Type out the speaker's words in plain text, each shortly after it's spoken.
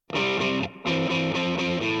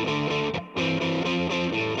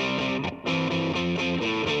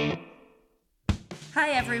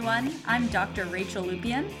everyone. I'm Dr. Rachel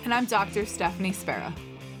Lupian. And I'm Dr. Stephanie Spera.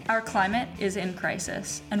 Our climate is in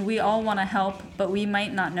crisis, and we all want to help, but we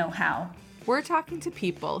might not know how. We're talking to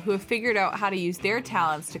people who have figured out how to use their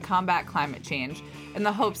talents to combat climate change in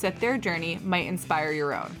the hopes that their journey might inspire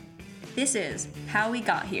your own. This is How We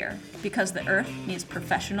Got Here, because the Earth needs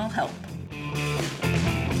professional help.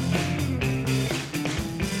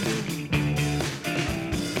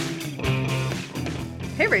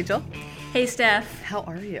 Hey, Rachel. Hey, Steph. How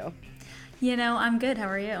are you? You know, I'm good. How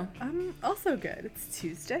are you? I'm also good. It's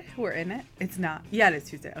Tuesday. We're in it. It's not. Yeah, it is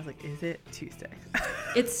Tuesday. I was like, is it Tuesday?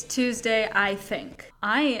 It's Tuesday, I think.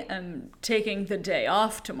 I am taking the day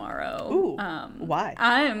off tomorrow. Ooh, why?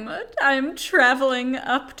 I'm traveling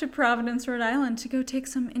up to Providence, Rhode Island to go take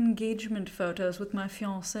some engagement photos with my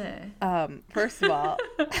fiancé. First of all,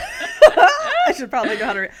 I should probably know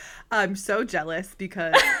how to. I'm so jealous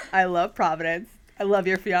because I love Providence. I love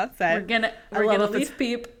your fiancé. We're gonna leave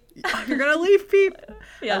Peep. You're gonna leave Peep.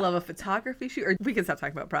 Yeah. I love a photography shoot. Or we can stop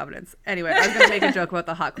talking about Providence. Anyway, I was gonna make a joke about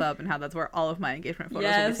the Hot Club and how that's where all of my engagement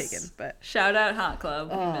photos will be taken. But shout out Hot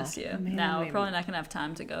Club. We miss you. Man, now we're probably not gonna have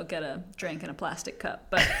time to go get a drink in a plastic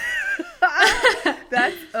cup, but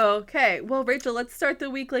that's okay. Well, Rachel, let's start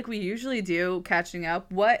the week like we usually do, catching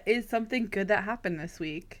up. What is something good that happened this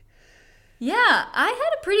week? yeah, I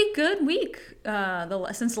had a pretty good week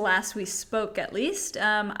since last we spoke, at least.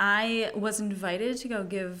 I was invited to go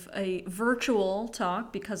give a virtual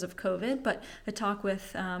talk because of COVID, but a talk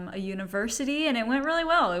with a university, and it went really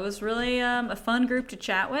well. It was really a fun group to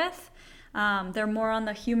chat with. They're more on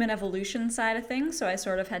the human evolution side of things, so I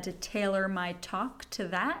sort of had to tailor my talk to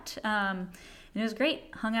that. And it was great.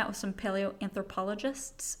 Hung out with some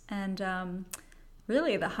paleoanthropologists, and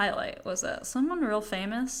really, the highlight was that someone real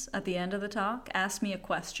famous at the end of the talk asked me a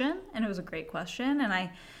question, and it was a great question, and it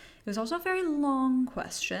was also a very long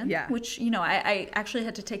question, which, I actually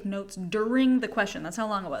had to take notes during the question. That's how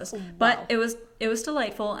long it was. Wow. But it was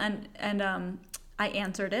delightful, and I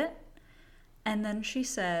answered it, and then she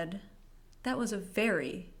said, "That was a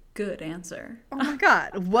very good answer." Oh my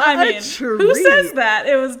God. What a treat. Who says that?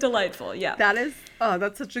 It was delightful. Yeah.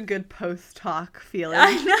 That's such a good post-talk feeling.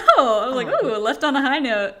 I know. I was like, ooh, left on a high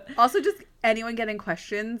note. Also, just anyone getting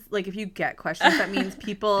questions, like if you get questions, that means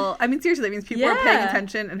people, seriously, that means people are paying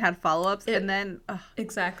attention and had follow-ups, and then,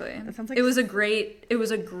 exactly. That sounds like it was a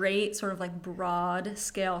great sort of like broad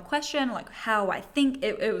scale question, like how I think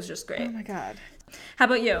it was just great. Oh my God. How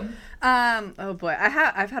about you? Oh boy,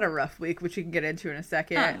 I've had a rough week, which we can get into in a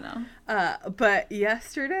second. I don't know. But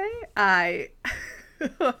yesterday I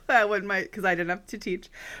because I didn't have to teach.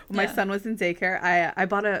 When my son was in daycare, I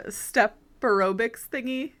bought a step aerobics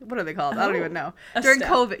thingy. What are they called? I don't even know. During step.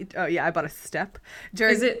 COVID. Oh yeah, I bought a step.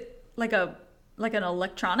 Is it like an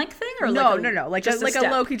electronic thing, or no, like a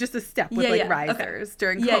low-key, just a step with risers. Okay.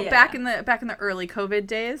 During back in the early COVID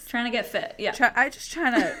days. Trying to get fit, yeah. Trying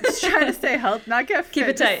to stay healted, not get fit. Keep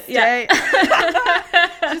it tight,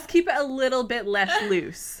 Just keep it a little bit less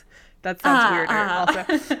loose. That sounds weirder. Also,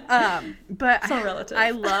 but it's all relative. I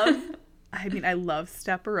love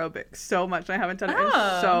step aerobics so much. I haven't done it in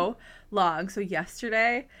so long. So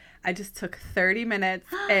yesterday, I just took 30 minutes,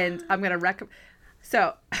 and I'm gonna recommend.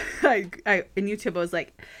 So, I in YouTube, I was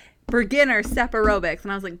like, beginner step aerobics.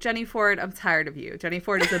 And I was like, Jenny Ford, I'm tired of you. Jenny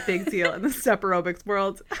Ford is a big deal in the step aerobics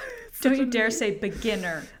world. Don't you dare say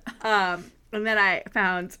beginner. And then I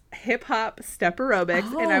found hip hop step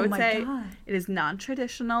aerobics. And I would say it is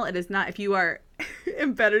non-traditional. It is not, if you are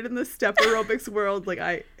embedded in the step aerobics world like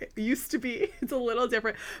I used to be, it's a little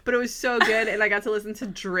different, but it was so good. And I got to listen to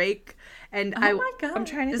Drake, and my God. I'm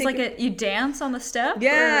trying to it's think like you dance on the step,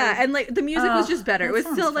 yeah, and like the music was just better. It was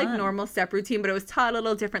still like fun. normal step routine, but it was taught a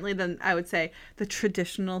little differently than I would say the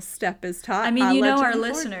traditional step is taught. Our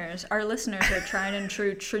listeners are tried and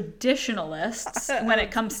true traditionalists when it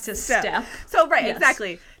comes to step. So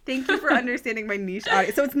exactly. Thank you for understanding my niche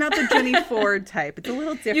audience. So it's not the Jenny Ford type. It's a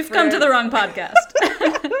little different. You've come to the wrong podcast.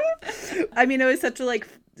 It was such a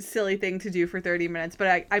silly thing to do for 30 minutes, but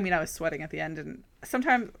I was sweating at the end, and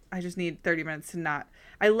sometimes I just need 30 minutes to not.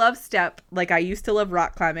 I love step. Like I used to love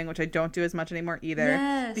rock climbing, which I don't do as much anymore either.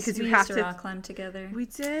 Yes, because we used to rock climb together. We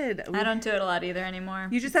did. I don't do it a lot either anymore.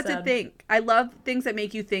 You just have to think. I love things that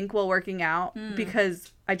make you think while working out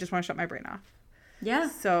because I just want to shut my brain off. Yeah.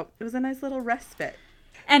 So it was a nice little respite.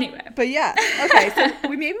 Anyway. But yeah. Okay. So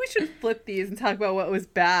maybe we should flip these and talk about what was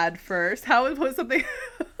bad first. How was something.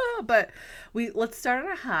 But let's start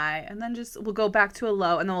on a high and then we'll go back to a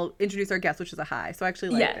low and then we'll introduce our guest, which is a high. So I actually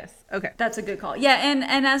like this. Okay. That's a good call. Yeah, and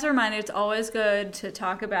as a reminder, it's always good to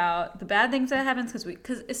talk about the bad things that happens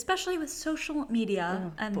because especially with social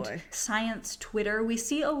media science Twitter, we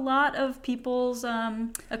see a lot of people's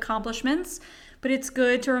accomplishments, but it's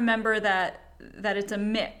good to remember that it's a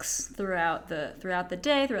mix throughout the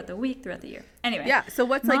day, throughout the week, throughout the year. Anyway. Yeah. So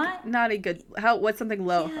what's not a good? What's something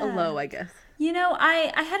low? Yeah. A low, I guess.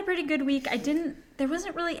 I had a pretty good week. There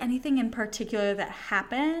wasn't really anything in particular that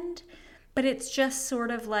happened, but it's just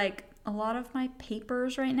sort of like a lot of my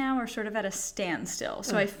papers right now are sort of at a standstill.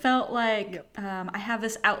 So I felt like I have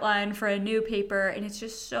this outline for a new paper, and it's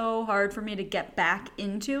just so hard for me to get back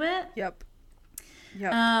into it. Yep.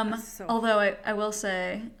 Although I will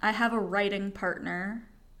say I have a writing partner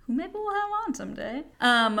who maybe we'll have on someday.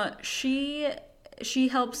 She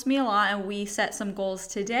helps me a lot, and we set some goals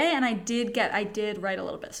today, and I did write a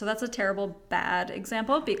little bit. So that's a terrible bad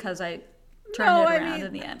example because I turned it around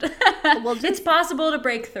in the end. Well, it's possible to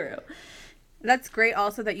break through. That's great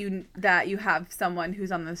also that you have someone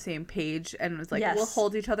who's on the same page and was like, we'll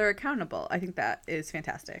hold each other accountable. I think that is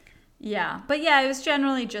fantastic. Yeah. But yeah, it was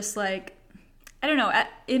generally just like, I don't know,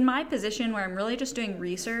 in my position where I'm really just doing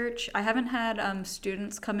research, I haven't had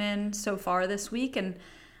students come in so far this week, and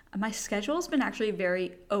my schedule's been actually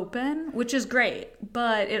very open, which is great,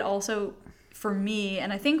 but it also, for me,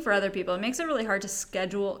 and I think for other people, it makes it really hard to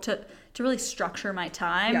schedule, to really structure my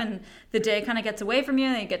time, and the day kind of gets away from you,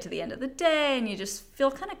 and then you get to the end of the day, and you just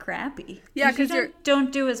feel kind of crappy. Yeah, because you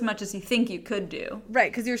don't do as much as you think you could do.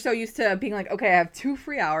 Right, because you're so used to being like, okay, I have 2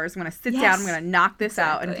 free hours, I'm going to sit down, I'm going to knock this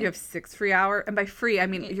out, and if you have 6 free hours, and by free, I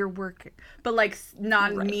mean you're working, but like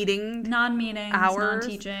non-meeting hours,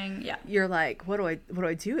 non-teaching, you're like, what do I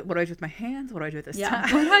do? What do I do with my hands? What do I do at this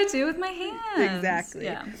time? What do I do with my hands?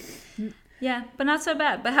 Exactly. Yeah, but not so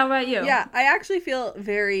bad. But how about you? Yeah, I actually feel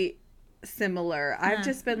very similar. I've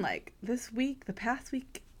just been like, the past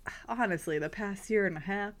week, honestly, the past year and a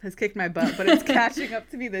half has kicked my butt, but it's catching up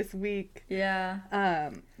to me this week.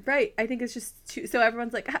 Yeah. Right. I think it's just so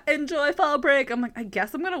everyone's like, enjoy fall break. I'm like, I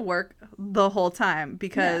guess I'm going to work the whole time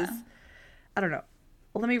because, I don't know.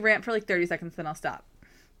 Well, let me rant for like 30 seconds, then I'll stop.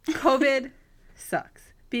 COVID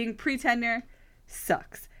sucks. Being pre-tenure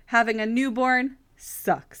sucks. Having a newborn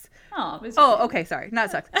sucks. Okay, sorry.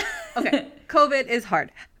 Not sucks. Okay. COVID is hard.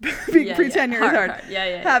 Being pre-tenure is hard.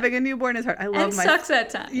 Having a newborn is hard. I love my... sucks at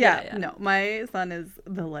times. Yeah. No, my son is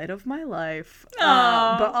the light of my life.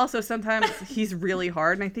 But also sometimes he's really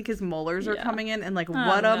hard, and I think his molars are coming in, and like,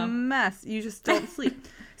 what a mess. You just don't sleep.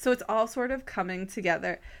 So it's all sort of coming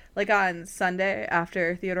together. Like on Sunday,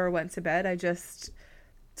 after Theodore went to bed, I just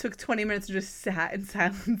took 20 minutes and just sat in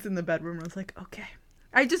silence in the bedroom and was like, okay.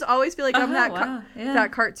 I just always feel like I'm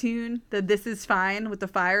that cartoon, the This Is Fine with the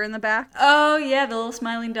fire in the back. Oh, yeah, the little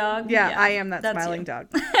smiling dog. Yeah, I am that smiling dog.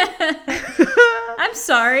 I'm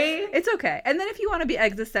sorry. It's okay. And then if you want to be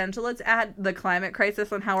existential, let's add the climate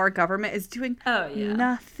crisis and how our government is doing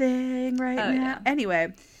nothing right now. Yeah.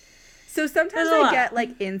 Anyway, so sometimes I get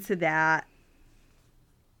like into that.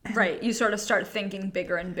 Right. You sort of start thinking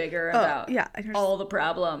bigger and bigger about all the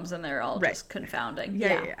problems, and they're all just confounding.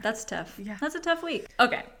 Yeah. That's tough. Yeah. That's a tough week.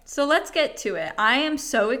 Okay. So let's get to it. I am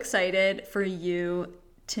so excited for you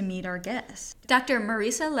to meet our guest. Dr.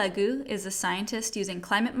 Marisa Legoo is a scientist using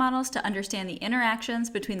climate models to understand the interactions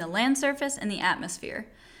between the land surface and the atmosphere.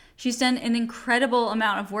 She's done an incredible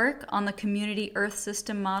amount of work on the Community Earth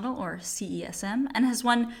System Model, or CESM, and has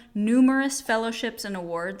won numerous fellowships and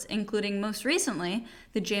awards, including most recently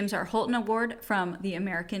the James R. Holton Award from the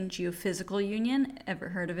American Geophysical Union, ever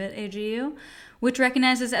heard of it, AGU, which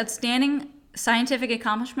recognizes outstanding scientific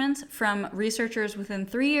accomplishments from researchers within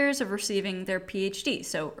 3 years of receiving their PhD,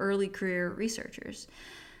 so early career researchers.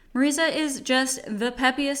 Marisa is just the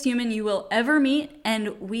peppiest human you will ever meet,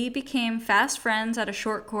 and we became fast friends at a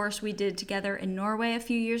short course we did together in Norway a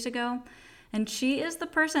few years ago. And she is the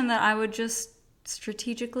person that I would just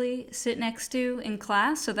strategically sit next to in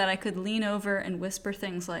class so that I could lean over and whisper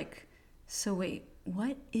things like, so wait,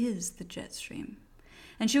 what is the jet stream?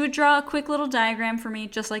 And she would draw a quick little diagram for me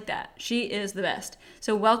just like that. She is the best.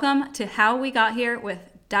 So welcome to How We Got Here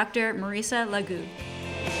with Dr. Marisa Legoo.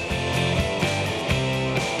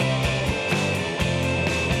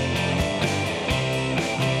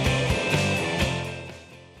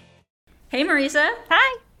 Hey, Marisa.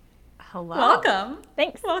 Hi. Hello. Welcome.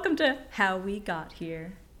 Thanks. Welcome to How We Got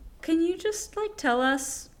Here. Can you just, tell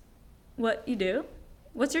us what you do?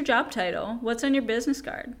 What's your job title? What's on your business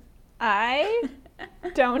card? I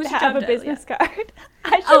don't have a business card.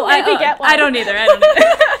 I should maybe get one. I don't either.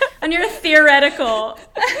 On your theoretical.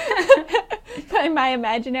 my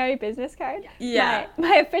imaginary business card? Yeah.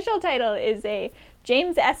 My official title is a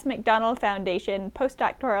James S. McDonald Foundation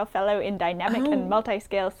postdoctoral fellow in dynamic and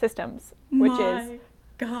multi-scale systems, which is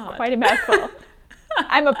quite a mouthful.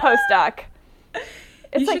 I'm a postdoc.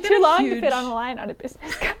 It's like too long to fit on a line on a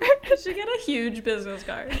business card. You should get a huge business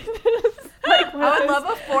card. I would love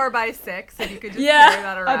a 4x6 if you could just carry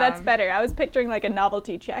that around. Oh, that's better. I was picturing like a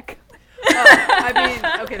novelty check. I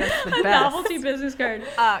mean, okay, that's the best. Novelty business card.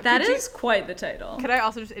 That is quite the title. Could I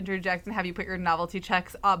also just interject and have you put your novelty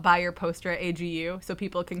checks by your poster at AGU so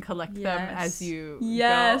people can collect them as you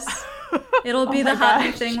go? It'll be the hot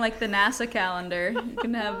new thing like the NASA calendar. You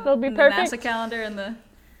can have It'll be the perfect NASA calendar and the...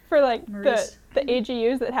 For like the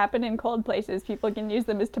AGUs that happen in cold places, people can use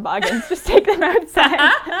them as toboggans. Just take them outside.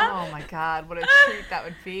 Oh my God, what a treat that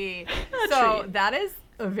would be. That is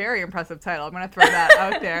a very impressive title. I'm going to throw that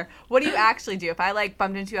out there. What do you actually do? If I like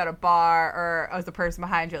bumped into you at a bar or I was the person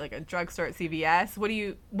behind you at like a drugstore at CVS,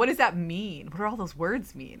 what does that mean? What do all those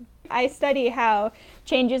words mean? I study how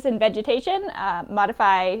changes in vegetation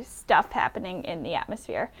modify stuff happening in the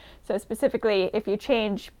atmosphere. So specifically, if you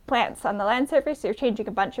change plants on the land surface, you're changing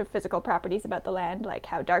a bunch of physical properties about the land, like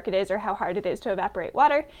how dark it is or how hard it is to evaporate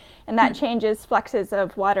water. And that changes fluxes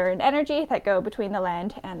of water and energy that go between the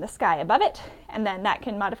land and the sky above it. And then that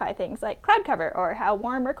can modify things like cloud cover or how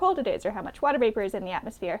warm or cold it is or how much water vapor is in the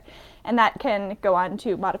atmosphere. And that can go on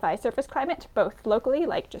to modify surface climate, both locally,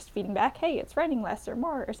 like just feeding back, hey, it's raining less or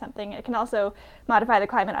more or something. It can also modify the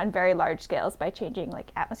climate on very large scales by changing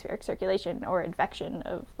like atmospheric circulation or advection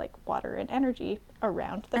of like water and energy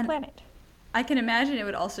around the planet. I can imagine it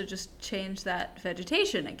would also just change that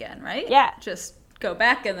vegetation again, right? Yeah. Just go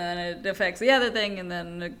back and then it affects the other thing and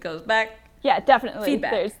then it goes back. Yeah, definitely.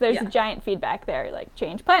 Feedback. There's a giant feedback there, like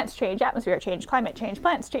change plants, change atmosphere, change climate, change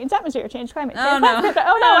plants, change atmosphere, change climate, change plants.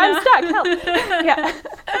 Oh no, I'm stuck. Help. Yeah.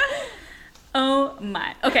 Oh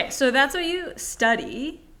my. Okay, so that's what you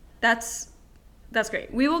study. That's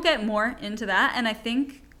great. We will get more into that, and I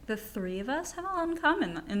think the three of us have a lot in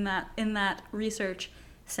common in that research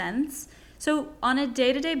sense. So on a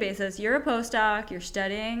day-to-day basis, you're a postdoc, you're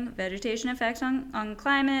studying vegetation effects on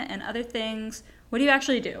climate and other things. What do you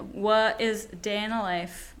actually do? What is day in the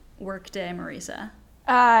life, work day, Marisa?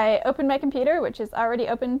 I open my computer, which is already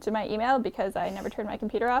open to my email because I never turn my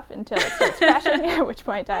computer off until it starts crashing, at which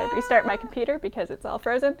point I restart my computer because it's all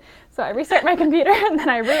frozen. So I restart my computer and then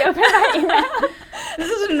I reopen my email. This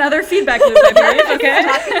is another feedback loop, I believe, okay?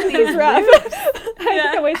 This is rough. I think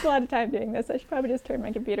I waste a lot of time doing this. I should probably just turn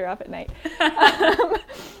my computer off at night.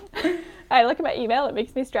 I look at my email, it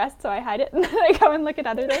makes me stressed, so I hide it, and then I go and look at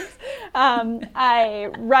other things. I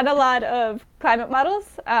run a lot of climate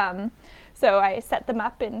models. So I set them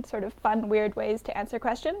up in sort of fun, weird ways to answer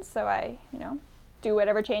questions. So I, do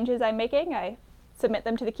whatever changes I'm making. I submit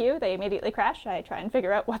them to the queue. They immediately crash. I try and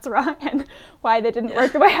figure out what's wrong and why they didn't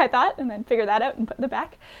work the way I thought, and then figure that out and put them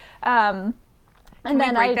back. Can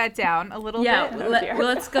we break that down a little bit? Yeah,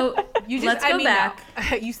 let's go. Let's go back.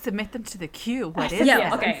 You submit them to the queue. What is it?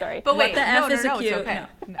 Yeah, okay. I'm sorry. But wait, what the F is a queue? Okay.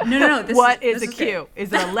 No. What is a queue?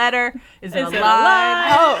 Is it a letter? Is it a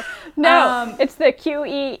line? Oh, no. It's the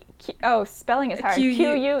QE. Spelling is hard.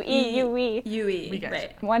 Q-U-E-U-E. U-E,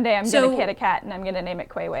 right. One day I'm going to get a cat and I'm going to name it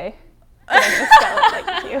Quayway. I'm going to spell it like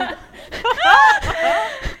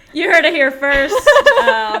Q. You heard it here first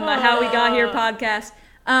on the How We Got Here podcast.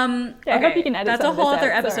 I hope you can edit that's some a whole of this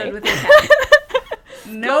other out, episode sorry. with your cat.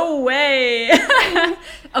 No way.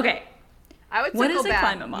 Okay. I would what is back. A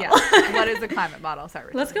climate model? Yeah. What is a climate model?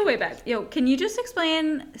 Sorry. Let's go way back. Can you just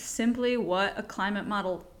explain simply what a climate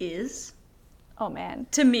model is? Oh, man.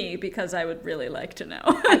 To me, because I would really like to know.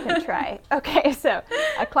 I can try. Okay, so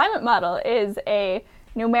a climate model is a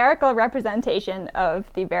numerical representation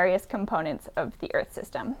of the various components of the Earth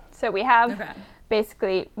system. So we have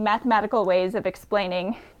basically mathematical ways of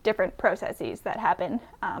explaining different processes that happen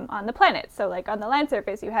on the planet. So like on the land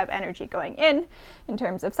surface, you have energy going in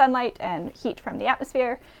terms of sunlight and heat from the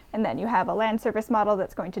atmosphere. And then you have a land surface model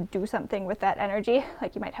that's going to do something with that energy.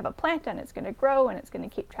 Like you might have a plant and it's going to grow and it's going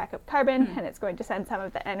to keep track of carbon and it's going to send some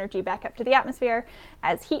of the energy back up to the atmosphere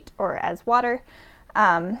as heat or as water.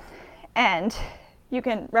 And you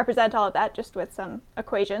can represent all of that just with some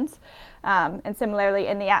equations. And similarly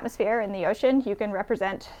in the atmosphere, in the ocean, you can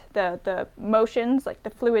represent the motions, like the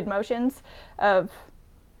fluid motions of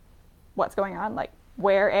what's going on, like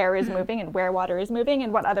where air is moving and where water is moving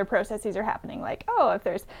and what other processes are happening. Like, if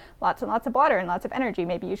there's lots and lots of water and lots of energy,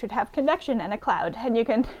 maybe you should have convection and a cloud. And you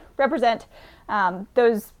can represent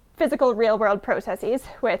those physical real-world processes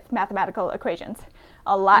with mathematical equations.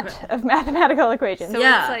 A lot of mathematical equations. So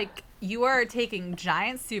it's like you are taking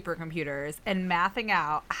giant supercomputers and mathing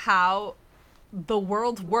out how the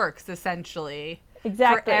world works essentially.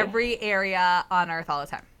 Exactly. For every area on Earth all the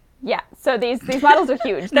time. Yeah. So these models are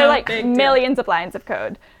huge. They're like millions of lines of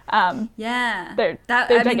code. Yeah. They're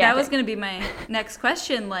I mean, that was going to be my next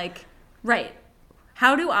question. Like, right.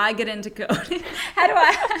 How do I get into code? How do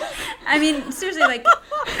I mean, seriously, like...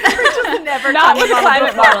 We're just never not with a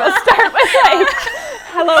climate model. Start with like,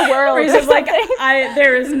 hello world. Or just like,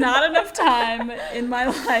 there is not enough time in my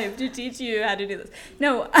life to teach you how to do this.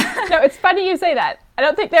 No. No, it's funny you say that. I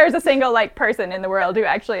don't think there's a single like person in the world who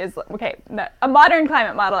actually is, a modern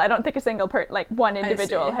climate model, I don't think a single one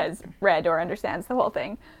individual has read or understands the whole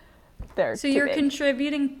thing. So you're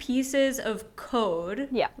contributing pieces of code,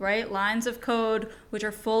 yeah, right? Lines of code which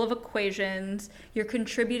are full of equations. You're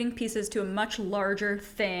contributing pieces to a much larger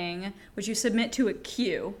thing, which you submit to a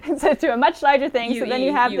queue. So to a much larger thing. So then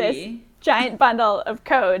you have this giant bundle of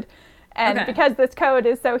code. And because this code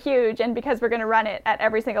is so huge, and because we're going to run it at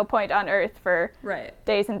every single point on Earth for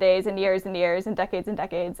days and days and years and decades and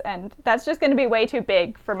decades, and that's just going to be way too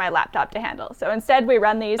big for my laptop to handle. So instead we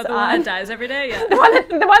run these on... The one that dies every day? Yeah. the one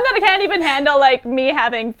that can't even handle like me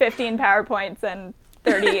having 15 PowerPoints and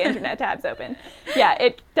 30 internet tabs open. Yeah,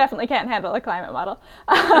 it definitely can't handle a climate model.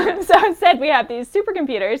 So instead we have these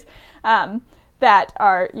supercomputers that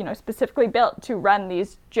are, specifically built to run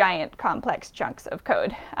these giant complex chunks of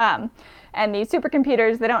code. And these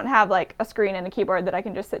supercomputers, they don't have like a screen and a keyboard that I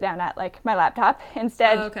can just sit down at like my laptop.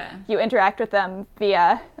 Instead, you interact with them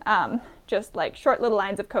via just like short little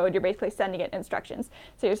lines of code. You're basically sending it instructions.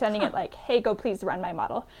 So you're sending it like, hey, go please run my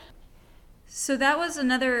model. So that was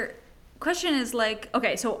another question is like,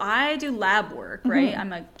 okay, so I do lab work, right?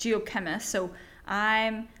 I'm a geochemist, so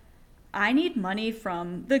I need money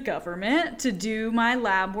from the government to do my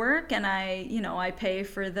lab work, and I pay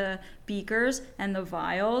for the beakers and the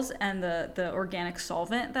vials and the organic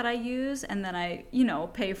solvent that I use, and then I,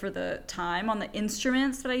 pay for the time on the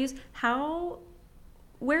instruments that I use.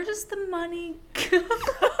 Where does the money go?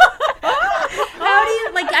 How do you,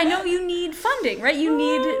 I know you need funding, right? You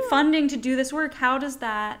need funding to do this work. How does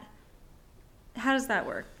that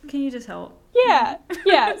work? Can you just help? Yeah.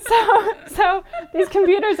 So these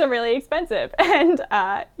computers are really expensive, and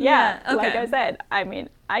like I said, I mean,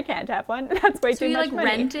 I can't have one. That's way too much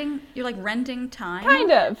money. You're like renting time.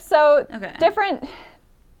 Kind of. So different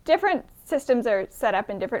systems are set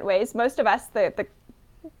up in different ways. Most of us,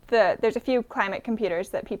 there's a few climate computers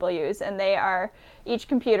that people use, and each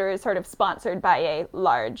computer is sort of sponsored by a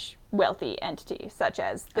large, wealthy entity, such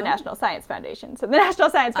as the National Science Foundation. So the National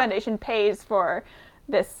Science Foundation pays for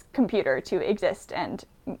this computer to exist and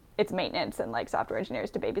its maintenance, and like software engineers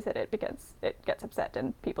to babysit it because it gets upset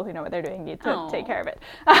and people who know what they're doing need to take care of it.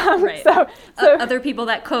 Right. So other people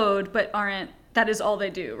that code but that is all they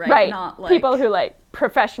do, right? Right. Not like people who like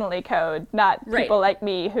professionally code, not people like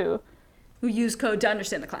me who use code to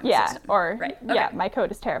understand the climate system. My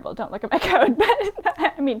code is terrible. Don't look at my code. But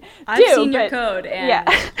I mean, I've seen your code, and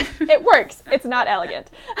it works. It's not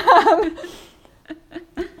elegant.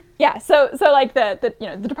 Yeah, so like the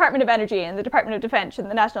Department of Energy and the Department of Defense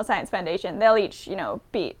and the National Science Foundation, they'll each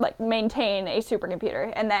be like maintain a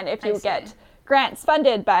supercomputer, and then if you get grants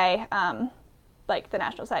funded by like the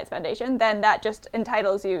National Science Foundation, then that just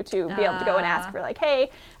entitles you to be able to go and ask for like,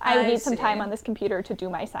 hey, I need some time on this computer to do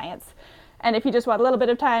my science. And if you just want a little bit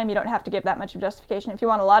of time, you don't have to give that much of justification. If you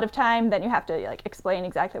want a lot of time, then you have to like explain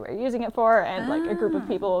exactly what you're using it for, and like a group of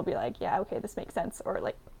people will be like, yeah, okay, this makes sense, or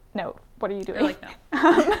like, no, what are you doing? Or like,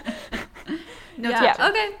 no.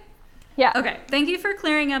 Okay. Yeah. Okay. Thank you for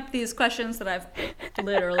clearing up these questions that I've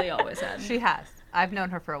literally always had. She has. I've known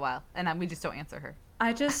her for a while, and we just don't answer her.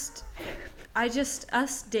 Us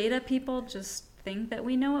data people just think that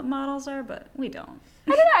we know what models are, but we don't. I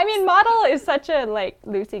don't know. I mean, model is such a like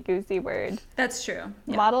loosey-goosey word. That's true.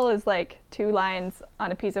 Yeah. Model is like 2 lines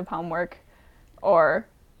on a piece of homework, or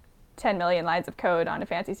 10 million lines of code on a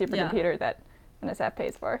fancy supercomputer that NSF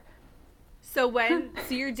pays for. So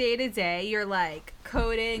your day to day, you're like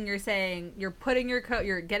coding, you're putting your code,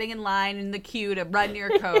 you're getting in line in the queue to run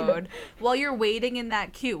your code. While you're waiting in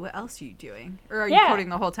that queue, what else are you doing? Or are you coding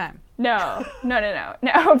the whole time? No.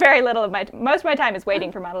 Very little of most of my time is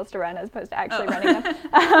waiting for models to run as opposed to actually running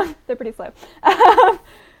them. They're pretty slow.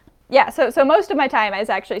 Yeah, so most of my time is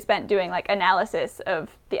actually spent doing like analysis of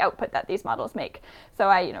the output that these models make. So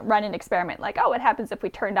I run an experiment like, what happens if we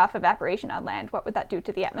turned off evaporation on land? What would that do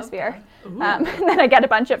to the atmosphere? And then I get a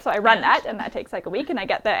bunch of, so I run that, and that takes like a week, and I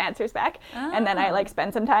get the answers back. And then I like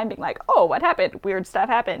spend some time being like, what happened? Weird stuff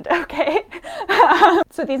happened. Okay.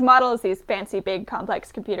 So these models, these fancy, big,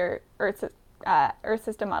 complex computer Earth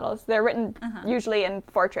system models, they're written usually in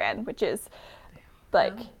Fortran, which is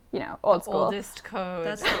like, old school. Oldest code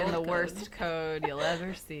and the worst code you'll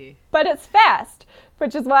ever see. But it's fast,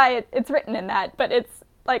 which is why it's written in that. But it's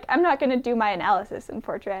like, I'm not going to do my analysis in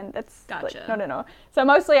Fortran. That's gotcha. Like, no. So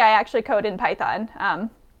mostly I actually code in Python.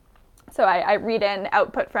 So I read in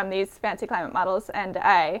output from these fancy climate models, and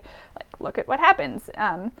I look at what happens.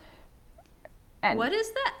 And what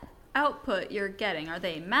is that output you're getting? Are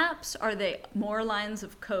they maps? Are they more lines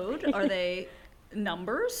of code? Are they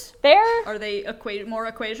numbers? Are they more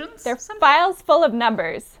equations? They're files full of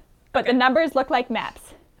numbers, but the numbers look like maps.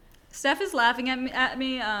 Steph is laughing at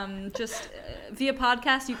me. Just via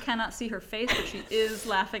podcast, you cannot see her face, but she is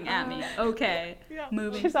laughing at me. Okay,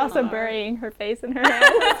 moving. She's also burying her face in her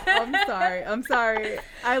hands. I'm sorry.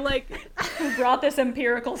 Who brought this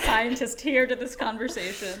empirical scientist here to this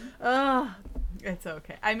conversation? It's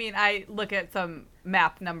okay. I mean, I look at some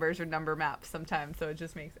map numbers or number maps sometimes, so it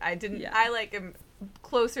just makes. I am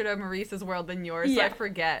closer to Maurice's world than yours, so I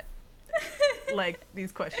forget.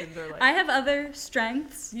 These questions are I have other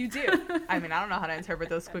strengths. You do. I mean, I don't know how to interpret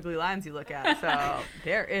those squiggly lines you look at, so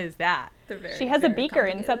there is that. She has a beaker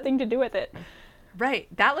and something to do with it. Right.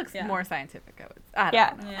 That looks more scientific. I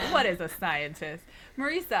don't know. Yeah. What is a scientist?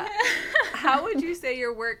 Marisa, how would you say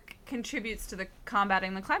your work contributes to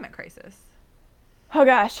combating the climate crisis? Oh,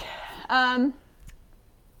 gosh.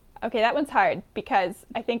 Okay, that one's hard because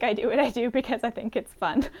I think I do what I do because I think it's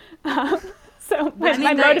fun. So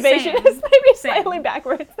my motivation is maybe slightly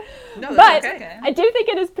backwards. No, but okay. I do think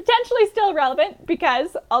it is potentially still relevant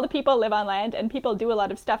because all the people live on land and people do a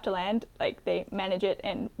lot of stuff to land. Like they manage it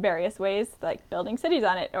in various ways, like building cities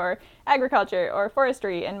on it, or agriculture, or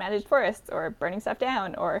forestry and managed forests, or burning stuff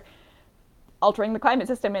down, or altering the climate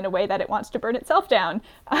system in a way that it wants to burn itself down.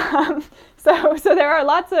 So there are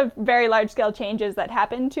lots of very large-scale changes that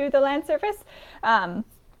happen to the land surface. And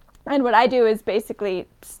what I do is basically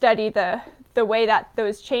study the way that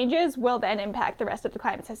those changes will then impact the rest of the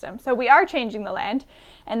climate system. So we are changing the land,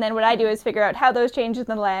 and then what I do is figure out how those changes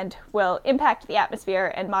in the land will impact the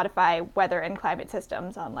atmosphere and modify weather and climate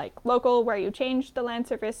systems on local, where you change the land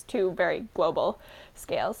surface, to very global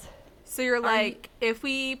scales. So you're if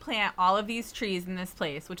we plant all of these trees in this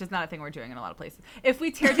place, which is not a thing we're doing in a lot of places, if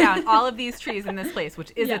we tear down all of these trees in this place,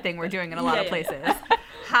 which is a thing we're doing in a lot of places,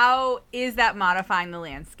 how is that modifying the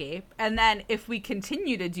landscape? And then if we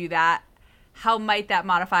continue to do that, how might that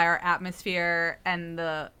modify our atmosphere and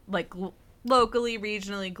the locally,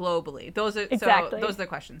 regionally, globally? Those are those are the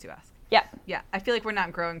questions you ask. Yeah. Yeah. I feel like we're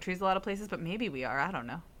not growing trees a lot of places, but maybe we are. I don't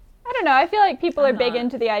know. I feel like people are big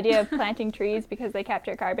into the idea of planting trees because they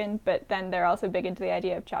capture carbon, but then they're also big into the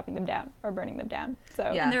idea of chopping them down or burning them down. So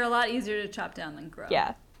and they're a lot easier to chop down than grow.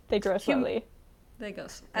 Yeah, they grow slowly.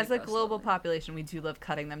 As a global population, we do love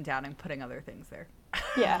cutting them down and putting other things there.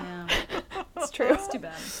 Yeah. It's true. It's too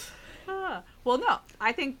bad. Well, no,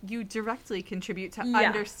 I think you directly contribute to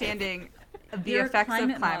understanding the effects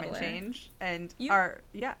of climate change and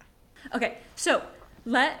Okay, so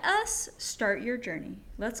let us start your journey.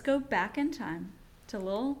 Let's go back in time to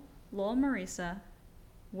little Marisa.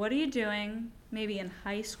 What are you doing? Maybe in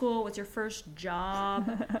high school? What's your first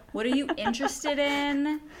job? What are you interested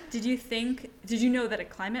in? Did you know that a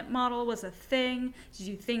climate model was a thing? Did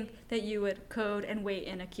you think that you would code and wait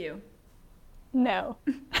in a queue? No.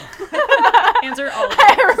 Answer all of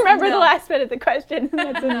I remember the last bit of the question.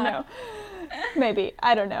 That's a no. Maybe.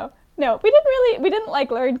 I don't know. No, we didn't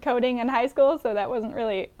learn coding in high school, so that wasn't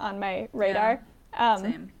really on my radar.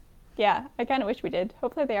 Same. Yeah, I kind of wish we did.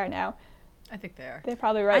 Hopefully they are now. I think they are. They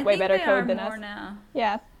probably write way better code than us. Now.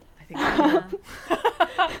 Yeah. I think they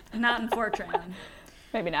are. Not in Fortran.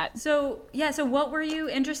 Maybe not. So what were you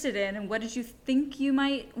interested in, and what did you think you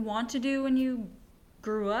might want to do when you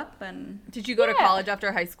grew up? And did you go to college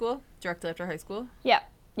after high school? Directly after high school?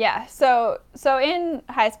 Yeah. So in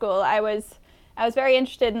high school, I was very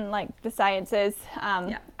interested in the sciences.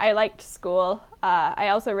 I liked school. I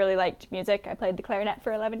also really liked music. I played the clarinet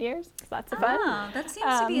for 11 years. It's lots of fun. That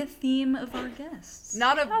seems to be a theme of our guests.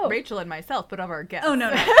 Not of Rachel and myself, but of our guests. Oh, no.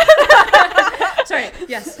 Sorry.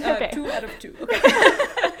 Yes. Okay. 2 out of 2. Okay.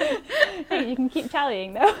 Hey, you can keep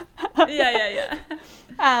tallying, though. Yeah.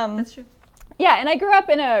 That's true. Yeah, and I grew up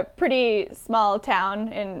in a pretty small town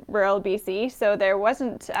in rural BC, so there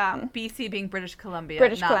wasn't... BC being British Columbia.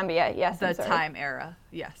 Columbia, yes. The time era,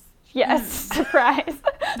 yes. Yes, surprise.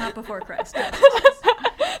 Not before Christ.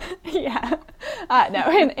 Yeah.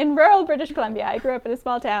 No, in rural British Columbia. I grew up in a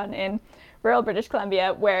small town in rural British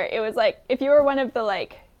Columbia where it was if you were one of the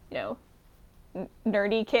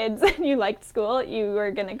nerdy kids and you liked school, you were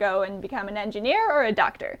going to go and become an engineer or a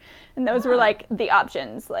doctor. And those were the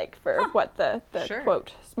options for what the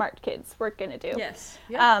quote smart kids were going to do. Yes.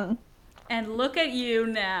 Yeah. And look at you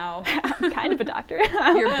now. I'm kind of a doctor.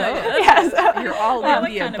 You're both. Yes. You're all of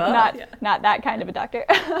the above. Not that kind of a doctor.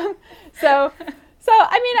 So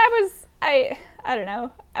I mean, I don't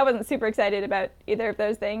know. I wasn't super excited about either of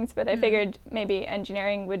those things, but I figured maybe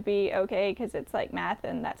engineering would be okay because it's like math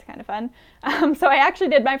and that's kind of fun. So I actually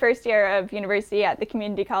did my first year of university at the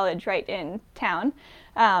community college right in town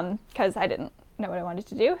because I didn't know what I wanted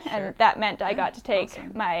to do. Sure. And that meant I got to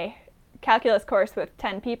take my calculus course with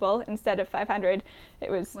 10 people instead of 500.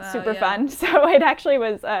 It was super fun. So it actually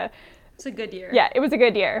was... It's a good year. Yeah, it was a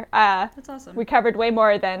good year. That's awesome. We covered way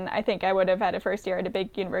more than I think I would have had a first year at a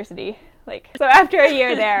big university. So after a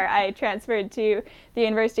year there, I transferred to the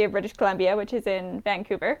University of British Columbia, which is in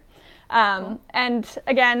Vancouver. Cool. And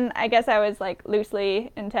again, I guess I was like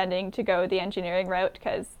loosely intending to go the engineering route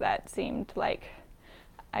because that seemed like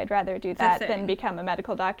I'd rather do that than become a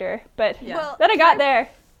medical doctor. But then I got there.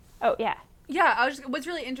 Oh, yeah. Yeah, what's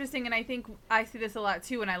really interesting, and I think I see this a lot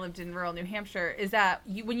too when I lived in rural New Hampshire, is that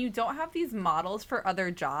when you don't have these models for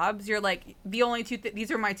other jobs, you're like, the only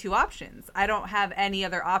these are my two options. I don't have any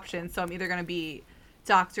other options, so I'm either going to be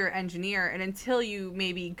doctor, engineer, and until you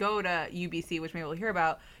maybe go to UBC, which maybe we'll hear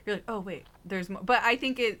about, you're like, oh wait, there's more. But I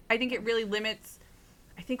think it really limits.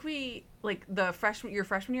 I think your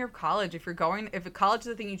freshman year of college, if college is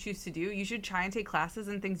the thing you choose to do, you should try and take classes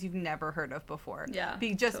in things you've never heard of before. Yeah.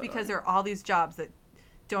 Because there are all these jobs that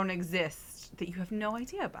don't exist that you have no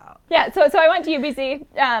idea about. Yeah. So I went to UBC,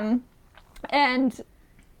 and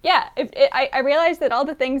yeah, I realized that all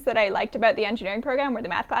the things that I liked about the engineering program were the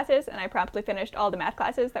math classes, and I promptly finished all the math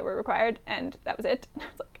classes that were required, and that was it. I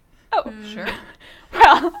was like, oh, sure.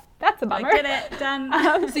 Well, that's a bummer. I get it, done.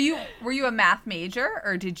 So were you a math major,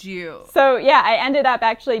 or did you? So yeah, I ended up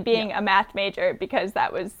actually being a math major because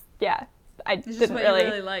that was I didn't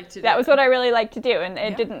really like to do. That was what I really liked to do, and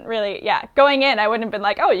it didn't really going in. I wouldn't have been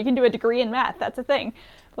like, oh, you can do a degree in math. That's a thing.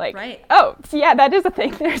 Like, right. Oh, yeah, that is a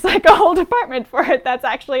thing. There's like a whole department for it. That's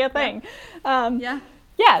actually a thing. Yeah.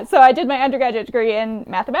 So I did my undergraduate degree in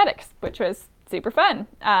mathematics, which was super fun.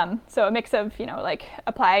 So a mix of, like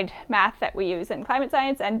applied math that we use in climate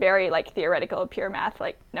science and very like theoretical pure math,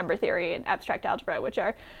 like number theory and abstract algebra, which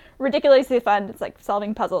are ridiculously fun. It's like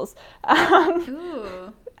solving puzzles.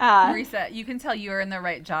 Ooh. Marisa, you can tell you're in the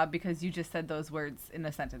right job because you just said those words in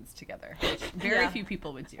a sentence together, which very few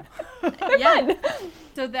people would do. Yeah.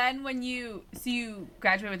 So then you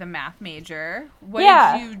graduated with a math major. What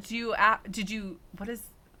did you do?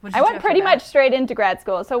 I went pretty much straight into grad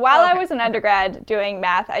school. So while I was an undergrad doing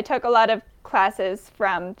math, I took a lot of classes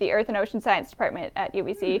from the Earth and Ocean Science department at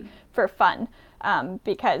UBC for fun,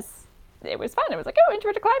 because it was fun. It was like,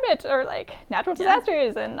 intro to climate or like natural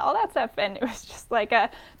disasters and all that stuff. And it was just like a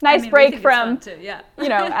nice break from,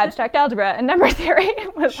 abstract algebra and number theory.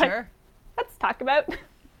 It was like, let's talk about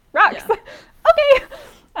rocks. Okay.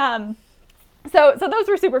 So those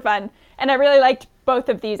were super fun. And I really liked both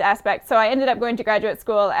of these aspects. So I ended up going to graduate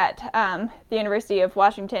school at the University of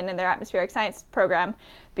Washington in their atmospheric science program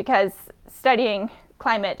because studying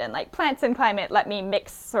climate and like plants and climate let me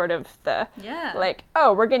mix sort of the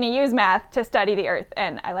we're going to use math to study the earth,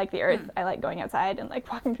 and I like the earth. I like going outside and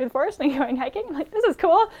like walking through the forest and going hiking. I'm like, this is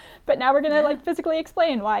cool, but now we're going to like physically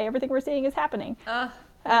explain why everything we're seeing is happening.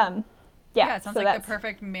 It sounds like the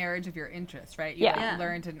perfect marriage of your interests, right? You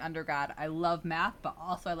learned in undergrad, I love math, but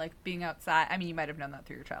also I like being outside. I mean, you might have known that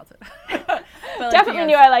through your childhood. Definitely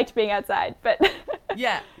knew I liked being outside, but But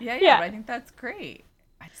I think that's great.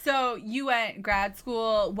 So you went grad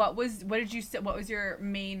school. What was your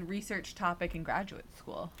main research topic in graduate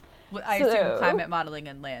school? I assume climate modeling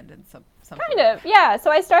and land and some kind of, yeah. So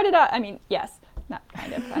I started out. I mean, yes, not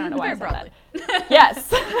kind of. I don't know why I said that. Yes,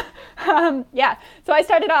 So I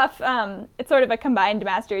started off. It's sort of a combined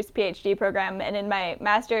master's PhD program, and in my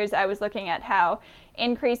master's, I was looking at how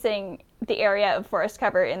increasing the area of forest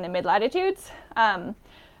cover in the mid-latitudes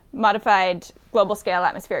modified global scale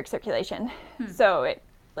atmospheric circulation. So it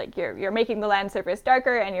you're making the land surface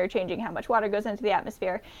darker and you're changing how much water goes into the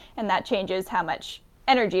atmosphere, and that changes how much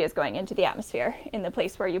energy is going into the atmosphere in the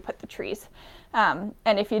place where you put the trees. And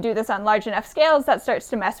if you do this on large enough scales, that starts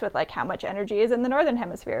to mess with like how much energy is in the northern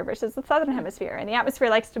hemisphere versus the southern hemisphere. And the atmosphere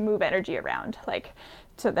likes to move energy around, like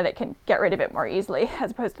so that it can get rid of it more easily, as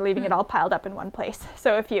opposed to leaving it all piled up in one place.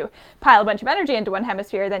 So if you pile a bunch of energy into one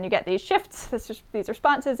hemisphere, then you get these shifts, these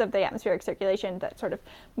responses of the atmospheric circulation that sort of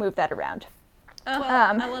move that around. I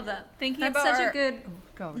love that. That's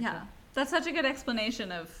such a good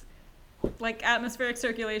explanation of like atmospheric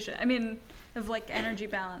circulation. I mean, of like energy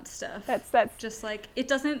balance stuff. That's just like it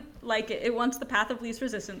doesn't like it. It wants the path of least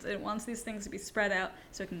resistance. It wants these things to be spread out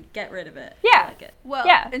so it can get rid of it. Yeah. I like it. Well,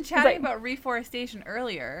 and chatting about reforestation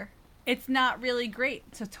earlier, it's not really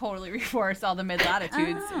great to totally reforest all the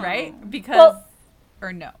mid-latitudes, right? Because,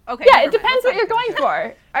 or no. Okay. Yeah, it depends what you're going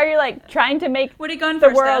for. Are you like trying to make what are you going the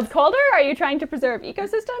for, world Steph? colder? Are you trying to preserve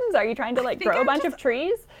ecosystems? Are you trying to like grow a bunch of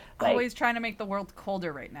trees? Always trying to make the world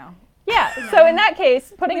colder right now. Yeah, so in that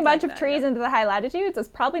case, putting a bunch of trees into the high latitudes is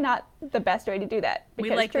probably not the best way to do that. Because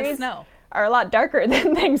we like trees the snow. Are a lot darker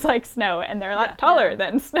than things like snow, and they're a lot taller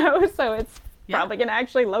than snow, so it's probably going to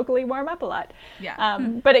actually locally warm up a lot. Yeah.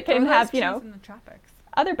 But it can have, trees in the tropics.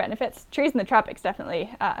 Other benefits. Trees in the tropics definitely,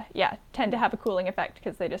 tend to have a cooling effect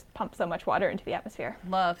because they just pump so much water into the atmosphere.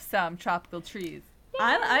 Love some tropical trees.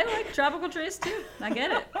 I like tropical trees too. I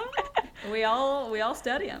get it. We all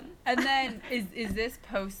study them. And then is this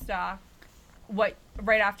postdoc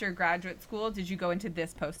right after graduate school? Did you go into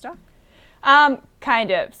this postdoc?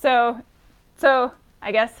 Kind of. So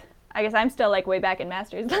I guess I'm still like way back in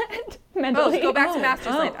master's land mentally. Go back to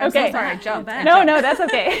master's land. I'm okay. so sorry, I jumped. No, that's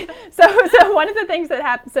okay. So one of the things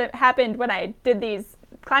that happened when I did these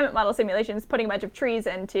climate model simulations, putting a bunch of trees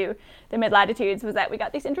into the mid-latitudes, was that we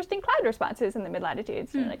got these interesting cloud responses in the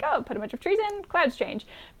mid-latitudes. You're like, put a bunch of trees in, clouds change.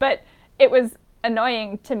 But it was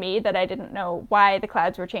annoying to me that I didn't know why the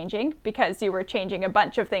clouds were changing, because you were changing a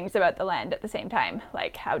bunch of things about the land at the same time,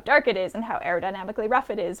 like how dark it is and how aerodynamically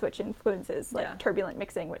rough it is, which influences turbulent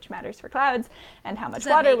mixing, which matters for clouds, and how much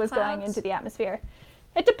water was going into the atmosphere.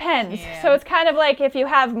 It depends. Yeah. So it's kind of like if you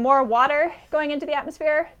have more water going into the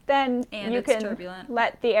atmosphere, then you can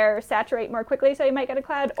let the air saturate more quickly, so you might get a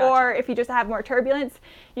cloud. Gotcha. Or if you just have more turbulence,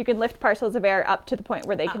 you can lift parcels of air up to the point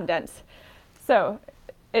where they condense. So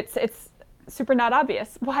it's super not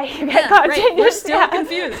obvious why you get cloud changes. We're still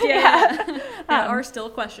confused. There are still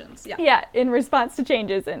questions. Yeah, in response to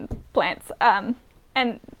changes in plants.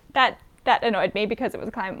 And that annoyed me because it was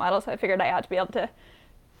a climate model, so I figured I ought to be able to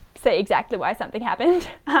say exactly why something happened.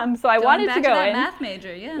 So I wanted to go in. Math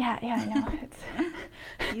major, Yeah, I know.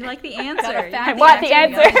 You like the answer. I want the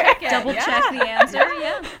answer. Double check the answer.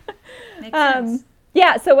 Yeah. Makes sense.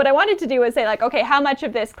 Yeah, so what I wanted to do was say, like, okay, how much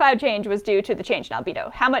of this cloud change was due to the change in albedo?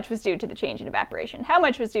 How much was due to the change in evaporation? How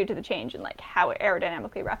much was due to the change in, like, how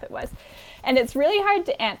aerodynamically rough it was? And it's really hard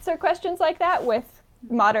to answer questions like that with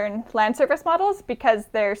modern land surface models because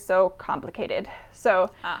they're so complicated. So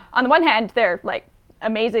on the one hand, they're, like,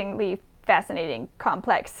 amazingly fascinating,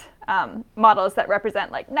 complex models that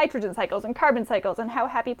represent like nitrogen cycles and carbon cycles and how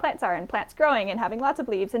happy plants are and plants growing and having lots of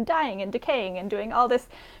leaves and dying and decaying and doing all this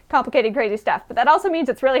complicated, crazy stuff. But that also means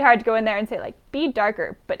it's really hard to go in there and say like, be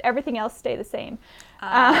darker, but everything else stay the same.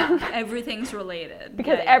 Everything's related.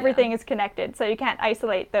 Because everything is connected. So you can't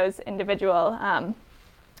isolate those individual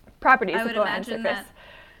properties of the land surface. I would imagine that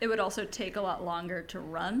it would also take a lot longer to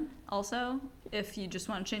run also. If you just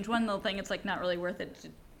want to change one little thing, it's like not really worth it to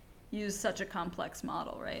use such a complex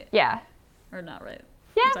model, right? Yeah. Or not right?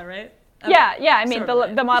 Yeah. Is that right? Okay. Yeah. I mean,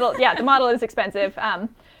 the model. Yeah, the model is expensive.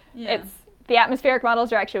 It's the atmospheric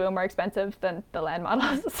models are actually way more expensive than the land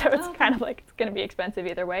models, so it's kind of like it's going to be expensive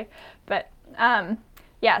either way. But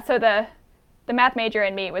so the math major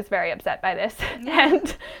in me was very upset by this.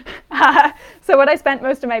 And so what I spent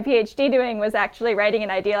most of my PhD doing was actually writing an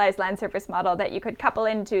idealized land surface model that you could couple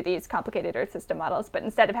into these complicated Earth system models. But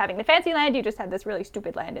instead of having the fancy land, you just had this really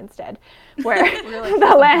stupid land instead, where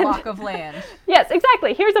the land... block of land. Yes,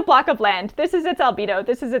 exactly. Here's a block of land. This is its albedo.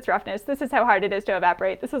 This is its roughness. This is how hard it is to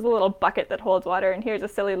evaporate. This is a little bucket that holds water. And here's a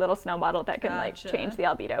silly little snow model that can change the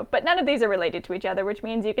albedo. But none of these are related to each other, which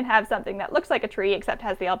means you can have something that looks like a tree except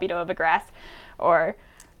has the albedo of a grass. Or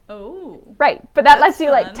right, but that lets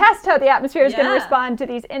you like test how the atmosphere is going to respond to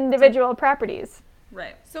these individual properties.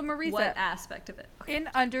 Right. So Marisa, what aspect of it? In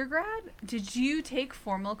undergrad, did you take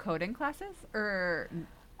formal coding classes, or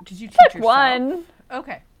did you teach yourself? One.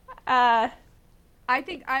 Okay. I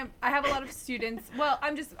think I have a lot of students. Well,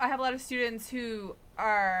 I have a lot of students who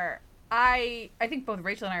are. I think both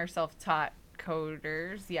Rachel and I are self-taught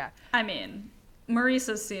coders. Yeah. I mean,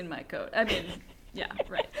 Marisa's seen my code. I mean. Yeah,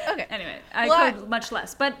 right. Okay. Anyway, I code much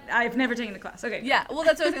less, but I've never taken the class. Okay. Yeah, well,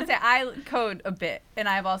 that's what I was going to say. I code a bit, and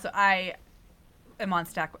I am on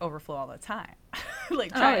Stack Overflow all the time.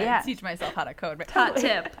 Like, trying to teach myself how to code. Right? Hot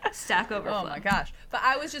tip, Stack Overflow. Oh, my gosh. But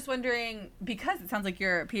I was just wondering, because it sounds like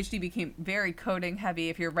your PhD became very coding heavy,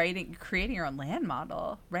 if you're creating your own land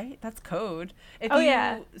model, right? That's code. If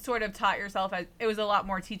you sort of taught yourself, it was a lot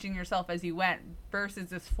more teaching yourself as you went versus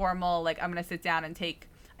this formal, like, I'm going to sit down and take...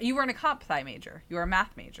 You weren't a comp sci major. You were a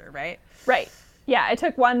math major, right? Right. Yeah, I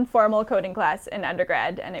took one formal coding class in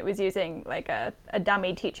undergrad, and it was using like a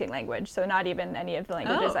dummy teaching language, so not even any of the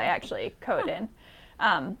languages I actually code in.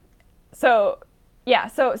 So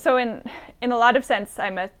in a lot of sense,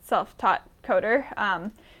 I'm a self-taught coder,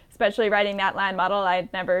 especially writing that land model.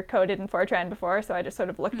 I'd never coded in Fortran before, so I just sort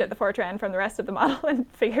of looked at the Fortran from the rest of the model and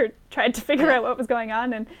tried to figure out what was going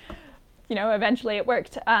on, and eventually it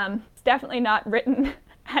worked. It's definitely not written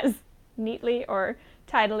as neatly or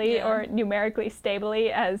tidily or numerically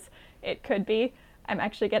stably as it could be. I'm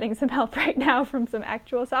actually getting some help right now from some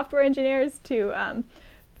actual software engineers to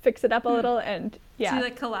fix it up a little, and Do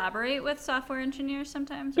you collaborate with software engineers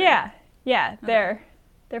sometimes? Or? Yeah. Okay.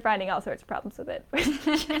 They're finding all sorts of problems with it,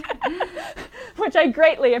 which I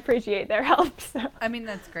greatly appreciate their help. So. I mean,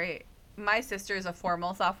 that's great. My sister is a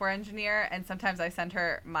formal software engineer, and sometimes I send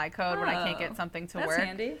her my code when I can't get something to work. That's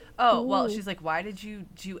handy. Oh, well, she's like, why did you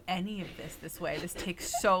do any of this way? This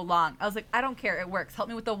takes so long. I was like, I don't care. It works. Help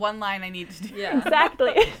me with the one line I need to do. Yeah.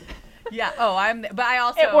 Exactly. Yeah. Oh, but I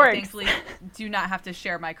also thankfully do not have to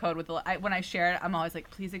share my code with when I share it. I'm always like,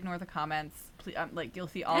 please ignore the comments. Please, you'll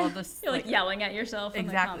see all of this. You're yelling at yourself.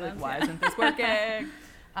 Exactly. In the comments. Why isn't this working?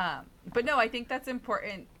 But no, I think that's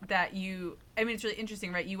important that you. I mean, it's really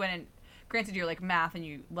interesting, right? You went and granted you're math and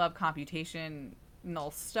you love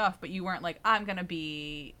computational stuff, but you weren't I'm gonna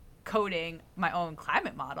be coding my own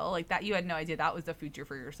climate model that. You had no idea that was the future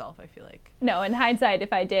for yourself. I feel like. No, in hindsight,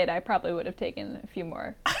 if I did, I probably would have taken a few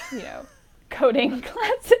more, coding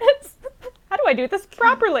classes. How do I do this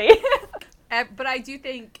properly? But I do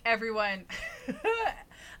think everyone,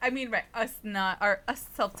 I mean, right, us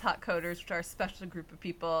self-taught coders, which are a special group of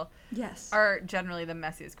people, yes, are generally the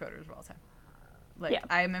messiest coders of all time.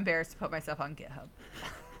 I am embarrassed to put myself on GitHub.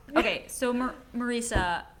 Okay, so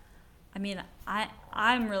Marisa, I mean,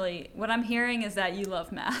 I'm really, what I'm hearing is that you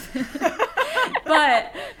love math.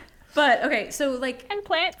 but okay, so and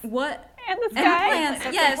plants. What? And the sky. And plants.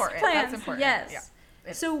 That's yes, important. plants. That's important. Yes.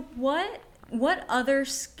 Yeah. So what other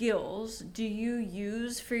skills do you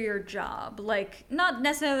use for your job? Not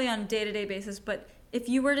necessarily on a day-to-day basis, but if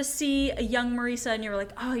you were to see a young Marisa and you were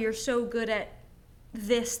like, oh, you're so good at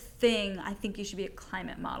this thing, I think you should be a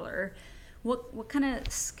climate modeler. What kind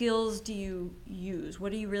of skills do you use?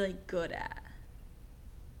 What are you really good at?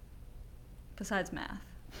 Besides math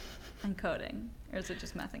and coding. Or is it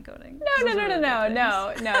just math and coding? No.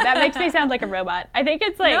 That makes me sound like a robot. I think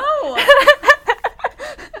it's No!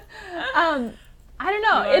 I don't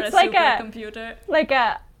know. It's like a computer.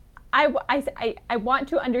 I want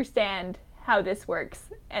to understand how this works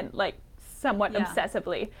and somewhat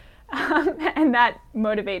obsessively, and that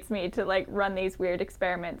motivates me to run these weird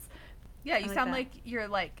experiments. Yeah, you sound like you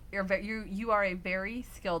are a very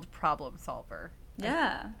skilled problem solver.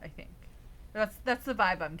 Yeah, I think that's the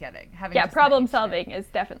vibe I'm getting. Problem solving is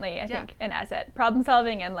definitely I think an asset. Problem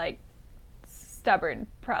solving and stubborn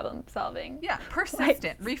problem solving. Yeah,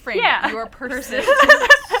 persistent. Reframe it. You are persistent.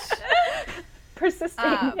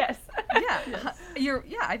 Persisting, yes.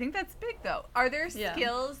 I think that's big though. Are there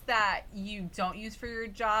skills that you don't use for your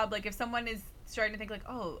job? If someone is starting to think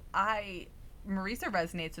Marisa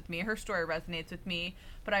resonates with me, her story resonates with me,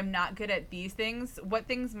 but I'm not good at these things, what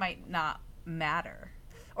things might not matter?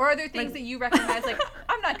 Or are there things that you recognize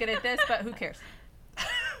I'm not good at this, but who cares?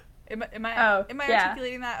 Am I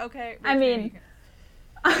articulating that okay? I mean,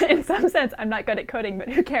 in some sense, I'm not good at coding, but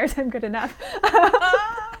who cares? I'm good enough.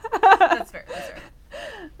 That's fair.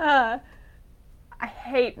 I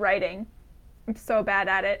hate writing. I'm so bad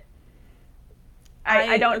at it.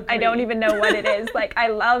 I don't even know what it is. I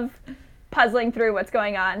love puzzling through what's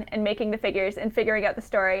going on and making the figures and figuring out the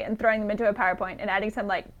story and throwing them into a PowerPoint and adding some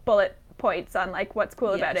bullet points on what's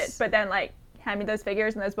cool about it. But then hand me those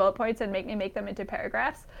figures and those bullet points and make them into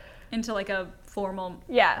paragraphs. Into a formal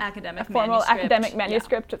academic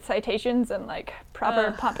manuscript with citations and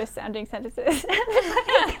proper pompous sounding sentences.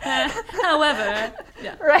 However,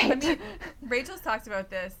 right. I mean, Rachel's talked about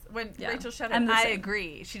this when Rachel shut up. I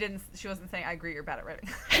agree. She wasn't saying I agree you're bad at writing.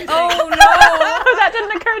 Oh no, that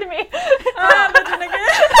didn't occur to me. That didn't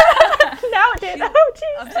occur. Now it did.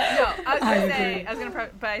 I was gonna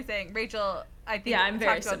by saying Rachel. I think I'm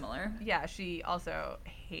very similar. Yeah, she also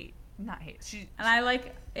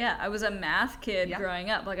I was a math kid growing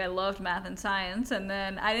up. I loved math and science, and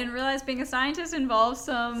then I didn't realize being a scientist involves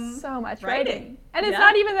so much writing. And it's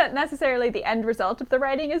not even that necessarily the end result of the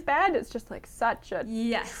writing is bad. It's just such a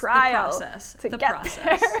trial to get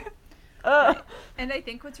there. Right. And I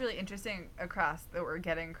think what's really interesting that we're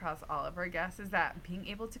getting across all of our guests is that being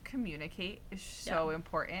able to communicate is so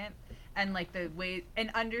important. And the way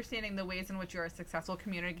and understanding the ways in which you're a successful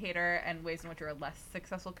communicator and ways in which you're a less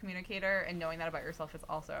successful communicator, and knowing that about yourself is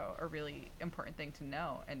also a really important thing to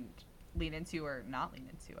know and lean into or not lean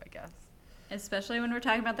into, I guess. Especially when we're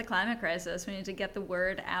talking about the climate crisis, we need to get the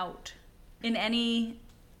word out in any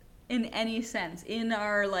sense, in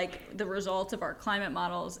our the results of our climate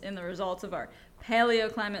models, in the results of our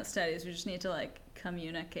paleoclimate studies. We just need to like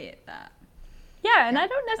communicate that. Yeah, and I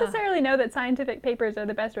don't necessarily know that scientific papers are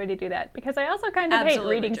the best way to do that, because I also kind of hate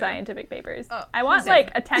reading scientific papers. I want like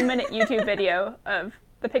a 10-minute YouTube video of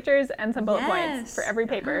the pictures and some bullet points for every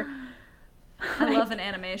paper. I love an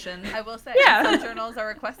animation. I will say, some journals are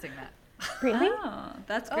requesting that. Really? Oh,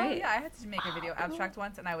 that's great. Oh, yeah, I had to make a video abstract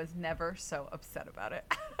once, and I was never so upset about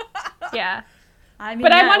it. Yeah. I mean,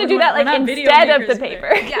 but I want to do that like instead of the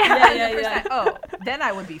paper. Yeah. Oh, then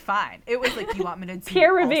I would be fine. It was like, you want me to do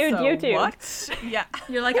peer-reviewed YouTube? What? Yeah.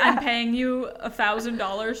 You're like, I'm paying you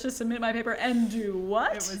 $1,000 to submit my paper and do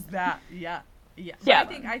what? It was that. Yeah. Yeah.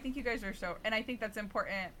 I think you guys are so, and I think that's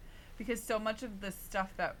important because so much of the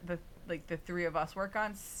stuff that the three of us work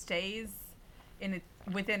on stays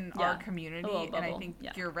within our community, and I think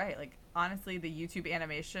you're right. Like, honestly, the YouTube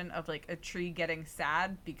animation of like a tree getting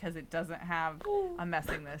sad because it doesn't have, I'm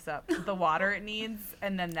messing this up, the water it needs,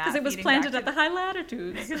 and then that because it was planted at the high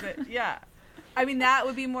latitudes. I mean, that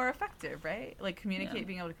would be more effective, right? Like being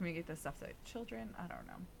able to communicate this stuff to children. I don't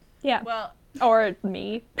know. Yeah. Well, or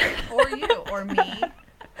me, or you, or me,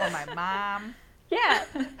 or my mom. Yeah.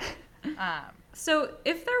 So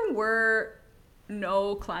if there were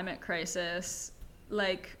no climate crisis,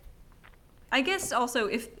 like, I guess also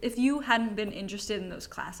if you hadn't been interested in those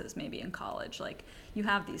classes, maybe in college, like you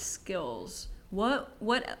have these skills, what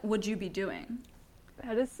would you be doing?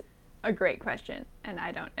 That is a great question, and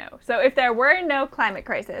I don't know. So if there were no climate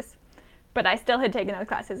crisis, but I still had taken those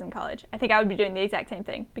classes in college, I think I would be doing the exact same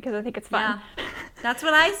thing because I think it's fun. Yeah. That's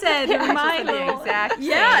what I said. It was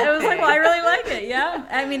like, well, I really like it. Yeah,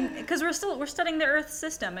 I mean, because we're studying the Earth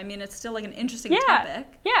system. I mean, it's still like an interesting topic.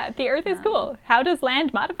 Yeah, the Earth is cool. How does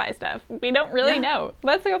land modify stuff? We don't really know.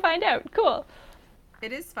 Let's go find out. Cool.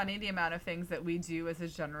 It is funny the amount of things that we do as a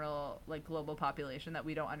general, like, global population that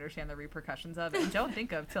we don't understand the repercussions of and don't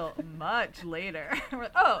think of till much later. We're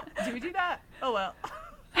like, oh, did we do that? Oh well.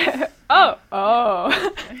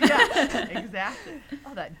 Oh. Yeah, exactly.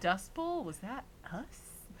 Oh, that Dust Bowl, was that us?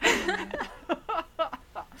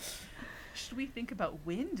 Should we think about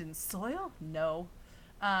wind and soil? No.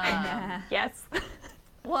 Yes.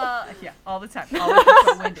 Well, yeah, all the time. Always think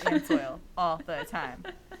about wind and soil, all the time.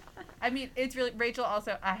 I mean, it's really, Rachel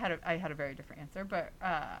also, I had a very different answer, but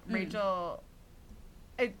Rachel,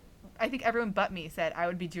 I think everyone but me said I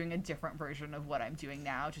would be doing a different version of what I'm doing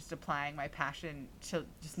now, just applying my passion to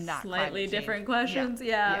just not slightly different questions.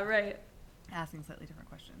 Yeah, right. Asking slightly different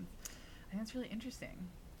questions. I think that's really interesting.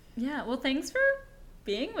 Yeah, well, thanks for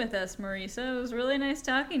being with us, Marisa. It was really nice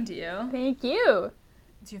talking to you. Thank you.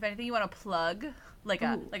 Do you have anything you want to plug? Like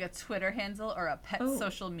a Twitter handle or a pet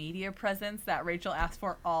social media presence that Rachel asks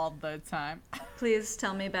for all the time? Please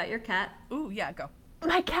tell me about your cat. Ooh, yeah, go.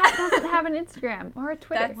 My cat doesn't have an Instagram or a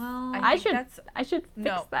Twitter. I should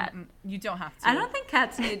fix that. You don't have to. I don't think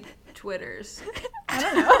cats need Twitters. I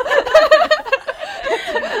don't know.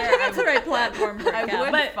 I think that's the right platform for a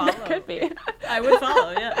cat. But follow. Could be. I would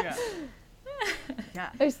follow, yeah.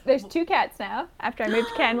 There's two cats now. After I moved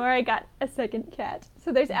to Canmore, I got a second cat.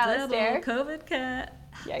 So there's Alistair. Double COVID cat.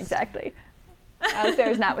 Yeah, exactly. Alistair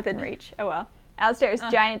is not within reach. Oh well. Alistair is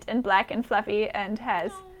giant and black and fluffy and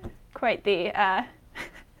has quite the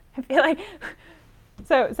I feel like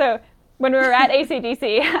so when we were at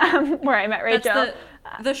ACDC, where I met Rachel. That's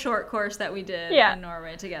the short course that we did in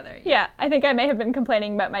Norway together. Yeah, I think I may have been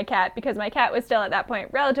complaining about my cat because my cat was still at that point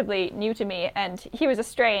relatively new to me, and he was a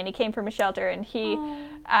stray and he came from a shelter, and he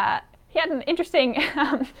had an interesting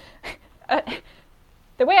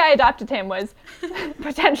the way I adopted him was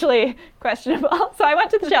potentially questionable. So I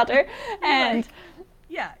went to the shelter and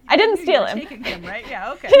I didn't steal him. Taking him, right?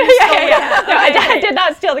 Yeah, okay. Yeah. No, I did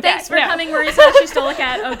not steal the cat. Thanks for coming, Marisa. She stole a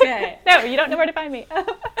cat. Okay. No, you don't know where to find me. No,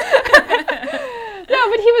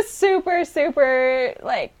 but he was super, super,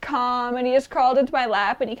 like, calm, and he just crawled into my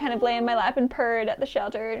lap, and he kind of lay in my lap and purred at the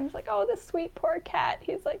shelter, and he was like, oh, this sweet poor cat.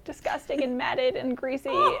 He's, like, disgusting and matted and greasy,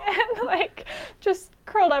 and, like, just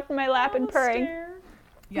curled up in my lap and purring.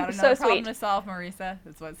 You got another problem to solve, Marisa.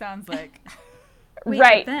 That's what it sounds like. Wait,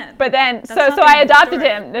 right, but then so I adopted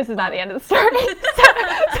him. This is not the end of the story. so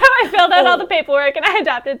I filled out all the paperwork and I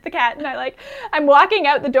adopted the cat, and I'm walking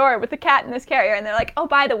out the door with the cat in this carrier, and they're like, oh,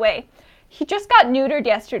 by the way, he just got neutered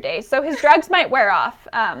yesterday, so his drugs might wear off.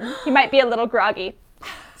 He might be a little groggy.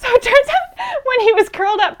 So it turns out when he was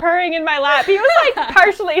curled up purring in my lap, he was like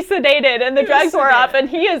partially sedated and the drugs wore off, and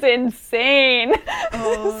he is insane.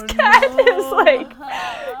 This cat is like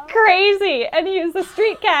crazy, and he was a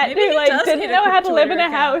street cat who like didn't know how to live in a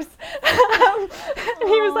house. And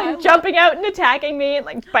he was like jumping out and attacking me and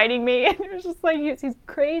like biting me. And it was just like, he's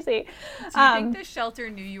crazy. Do you think the shelter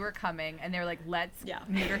knew you were coming and they were like, let's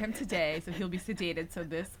neuter him today so he'll be sedated so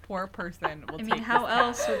this poor person will take how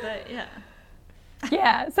else would they,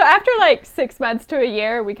 Yeah, so after like 6 months to a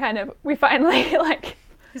year, we finally like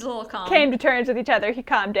he's a little calm. Came to terms with each other. He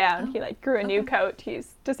calmed down. He like grew a new coat.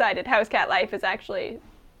 He's decided house cat life is actually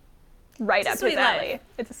right up his alley.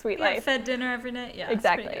 It's a sweet life. Fed dinner every night. Yeah,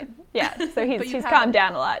 exactly. Yeah, so he's calmed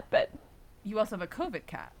down a lot. But you also have a COVID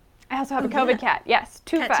cat. I also have a COVID cat. Yes,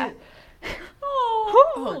 Tufa.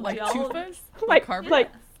 Like Tufas? Like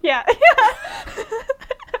yeah.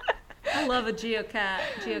 I love a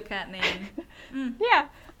geocat name. Yeah.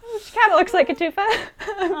 She kind of looks like a tufa,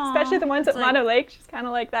 especially the ones at Mono Lake. She's kind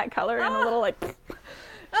of like that color and a little like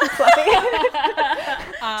fluffy.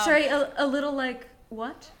 Sorry, a little like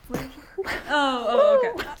what? Okay.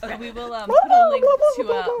 So we will put a link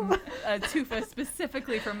to a tufa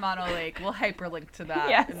specifically from Mono Lake. We'll hyperlink to that.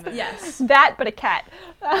 Yes. That, but a cat.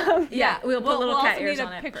 We'll put little cat ears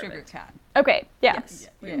on it. We'll also need a picture of your cat. Okay, yeah. Yes.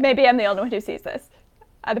 Maybe I'm the only one who sees this.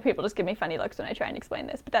 Other people just give me funny looks when I try and explain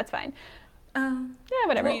this, but that's fine.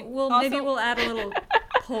 Whatever. Maybe we'll add a little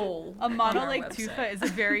poll. A Mono Lake tufa is a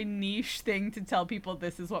very niche thing to tell people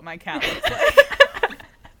this is what my cat looks like.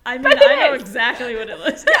 I mean, I know exactly what it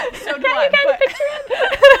looks like. So do I. You kind of picture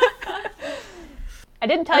it. I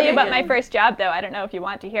didn't tell you about my first job, though. I don't know if you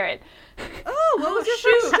want to hear it. Oh, what was your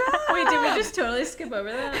first job? Wait, did we just totally skip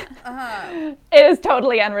over that? It is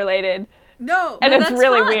totally unrelated. No, and it's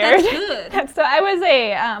really weird. That's good. So I was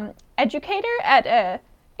a educator at a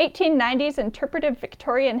 1890s interpretive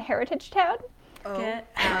Victorian heritage town. Oh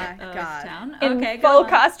my God. In full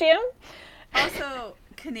costume. Also,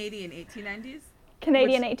 Canadian 1890s.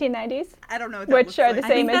 Canadian 1890s. I don't know what that which are the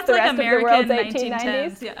same as the rest American of the world's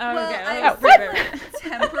 1890s. Yeah. Well,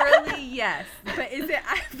 temporarily, yes. But is it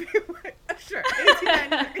everywhere? Sure,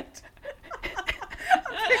 1890s.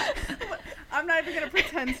 I'm not even going to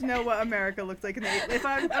pretend to know what America looks like in the if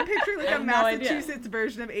I'm picturing like a Massachusetts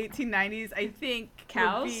version of 1890s, I think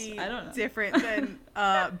cows would be I don't know. different than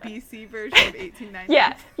BC version of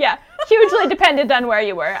 1890s. Yeah. Hugely dependent on where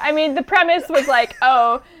you were. I mean, the premise was like,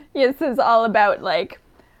 this is all about like,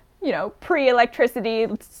 pre-electricity.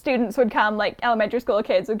 Students would come, like elementary school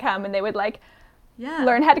kids would come, and they would like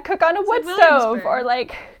learn how to cook on a wood stove or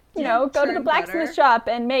like. Go to the blacksmith shop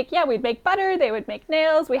and we'd make butter, they would make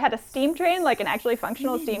nails. We had a steam train, like an actually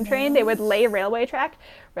functional steam train. They would lay railway track.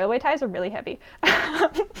 Railway ties are really heavy.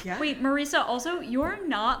 Wait, Marisa, also, you're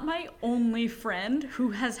not my only friend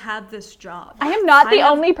who has had this job. I am not the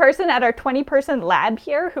only person at our 20-person lab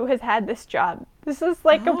here who has had this job. This is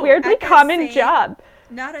like a weirdly common job.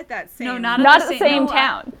 Not at that same... No, not at the same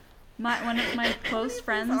town. One of my close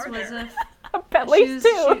friends was at least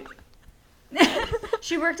two.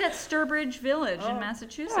 She worked at Sturbridge Village in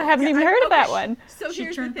Massachusetts. I haven't even heard of that one. So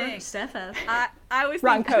here's the thing. Steph has. I was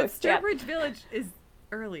wrong thinking coast. Sturbridge Village is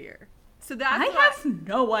earlier. So that's I have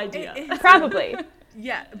no idea. Probably.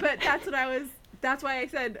 Yeah, but that's why I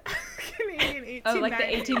said Canadian 1890s. Oh, like the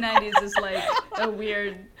 1890s is like a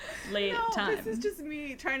weird late time. This is just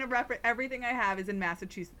me trying to reference everything I have is in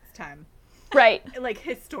Massachusetts time. Right. Like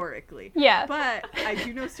historically. Yeah. But I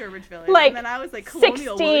do know Sturbridge Village. Like and then I was like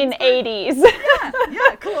Colonial 1680s.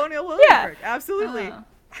 Yeah, Colonial Williamsburg. Absolutely.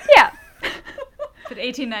 Yeah. But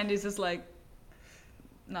 1890s is like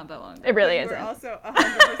not that long ago. It really isn't. We're also 100%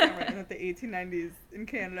 right that the 1890s in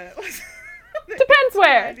Canada was depends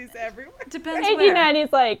where. 1890s everywhere. Depends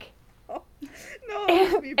 1890s like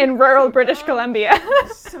in rural British Columbia.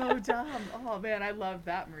 So dumb. Oh man, I love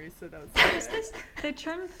that, Marisa. That was so good. They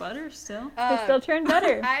churn butter still. They still churn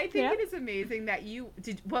butter. I think it is amazing that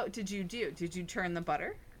what did you do? Did you churn the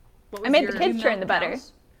butter? I made the kids churn the butter.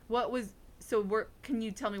 Can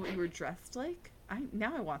you tell me what you were dressed like?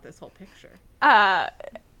 Now I want this whole picture.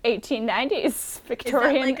 1890s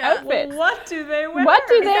Victorian outfit. What do they wear? What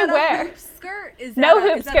do they wear? Hoop skirt? No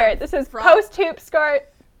hoop skirt. This is post hoop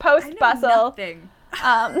skirt, post bustle. Nothing.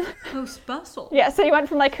 Post bustle. Yeah, so you went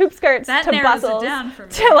from like hoop skirts that to narrows bustles it down for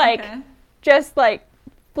me. to like just like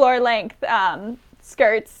floor length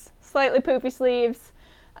skirts, slightly poofy sleeves.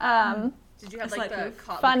 Did you have like the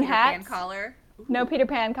fun Peter hats? Pan collar? Ooh. No Peter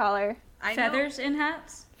Pan collar. Feathers in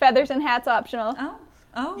hats? Feathers and hats optional.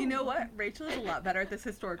 Oh. You know what? Rachel is a lot better at this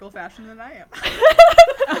historical fashion than I am.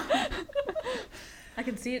 I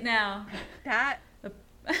can see it now. It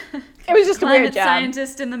was just a weird job.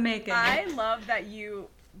 Scientist in the making. I love that you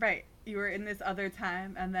were in this other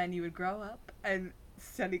time and then you would grow up and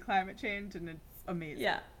study climate change and it's amazing.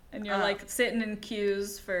 Yeah. And you're like sitting in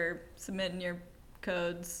queues for submitting your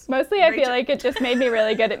codes. Mostly I feel like it just made me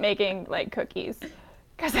really good at making like cookies.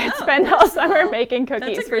 Because I'd spend all summer making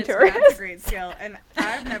cookies for tourists. That's a great skill. And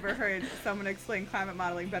I've never heard someone explain climate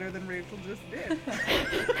modeling better than Rachel just did.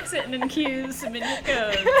 Sitting in queues, submitting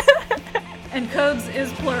codes. And codes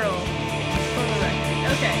is plural. For the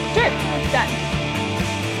record. Okay. Sure. Done.